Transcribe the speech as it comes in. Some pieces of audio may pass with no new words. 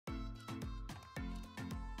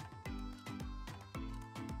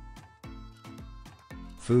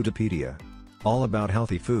Foodopedia. All about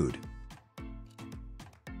healthy food.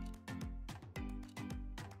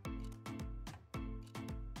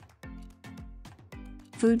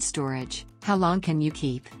 Food storage, how long can you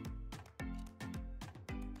keep?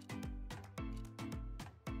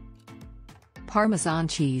 Parmesan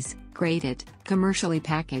cheese, grated, commercially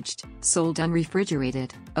packaged, sold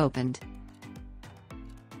unrefrigerated, opened.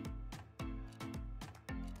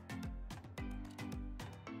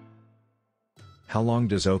 How long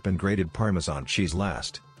does open grated Parmesan cheese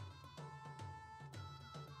last?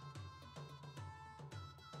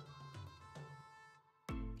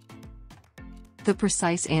 The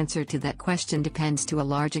precise answer to that question depends to a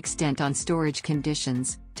large extent on storage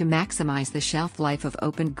conditions. To maximize the shelf life of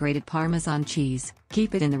opened grated Parmesan cheese,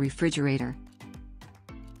 keep it in the refrigerator.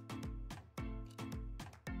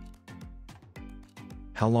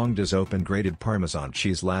 How long does open grated Parmesan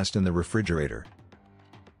cheese last in the refrigerator?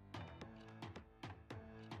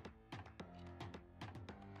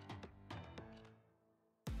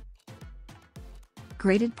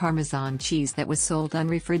 Grated Parmesan cheese that was sold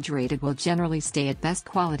unrefrigerated will generally stay at best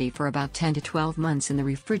quality for about 10 to 12 months in the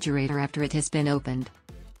refrigerator after it has been opened.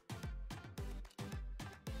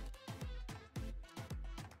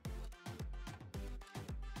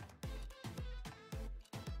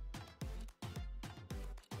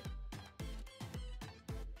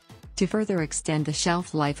 To further extend the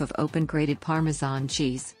shelf life of open grated Parmesan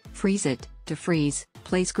cheese, freeze it. To freeze,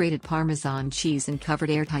 place grated Parmesan cheese in covered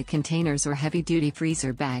airtight containers or heavy-duty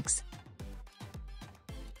freezer bags.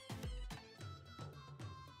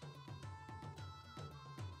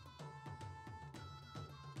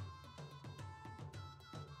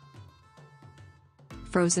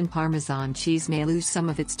 Frozen Parmesan cheese may lose some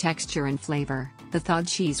of its texture and flavor. The thawed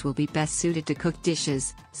cheese will be best suited to cooked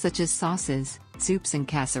dishes, such as sauces, soups and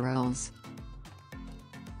casseroles.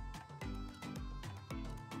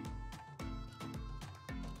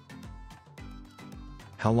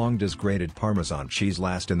 How long does grated Parmesan cheese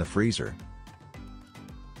last in the freezer?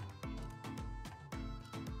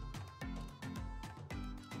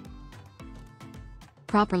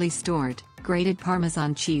 Properly stored, grated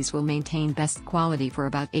Parmesan cheese will maintain best quality for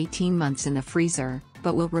about 18 months in the freezer,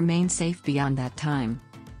 but will remain safe beyond that time.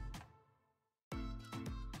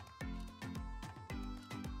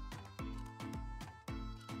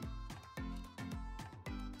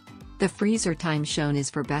 The freezer time shown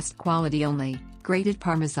is for best quality only. Grated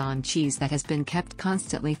Parmesan cheese that has been kept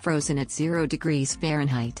constantly frozen at 0 degrees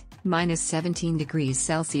Fahrenheit, -17 degrees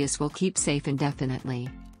Celsius will keep safe indefinitely.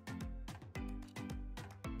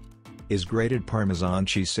 Is grated Parmesan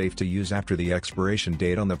cheese safe to use after the expiration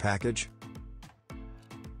date on the package?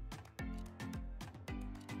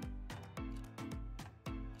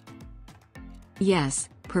 Yes,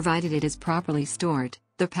 provided it is properly stored,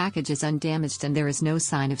 the package is undamaged and there is no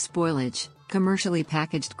sign of spoilage. Commercially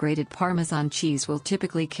packaged grated Parmesan cheese will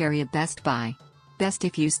typically carry a best by, best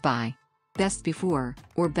if used by, best before,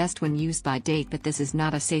 or best when used by date, but this is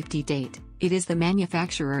not a safety date. It is the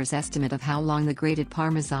manufacturer's estimate of how long the grated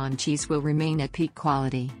Parmesan cheese will remain at peak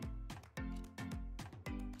quality.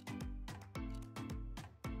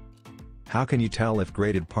 How can you tell if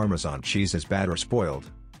grated Parmesan cheese is bad or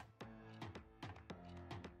spoiled?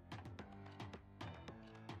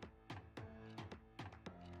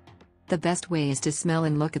 The best way is to smell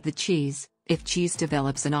and look at the cheese. If cheese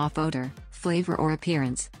develops an off odor, flavor or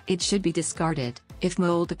appearance, it should be discarded. If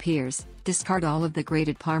mold appears, discard all of the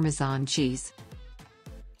grated Parmesan cheese.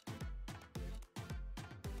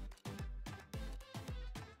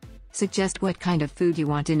 Suggest what kind of food you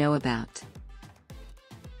want to know about.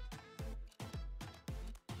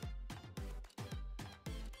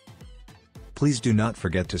 Please do not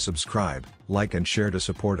forget to subscribe, like and share to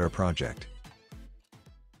support our project.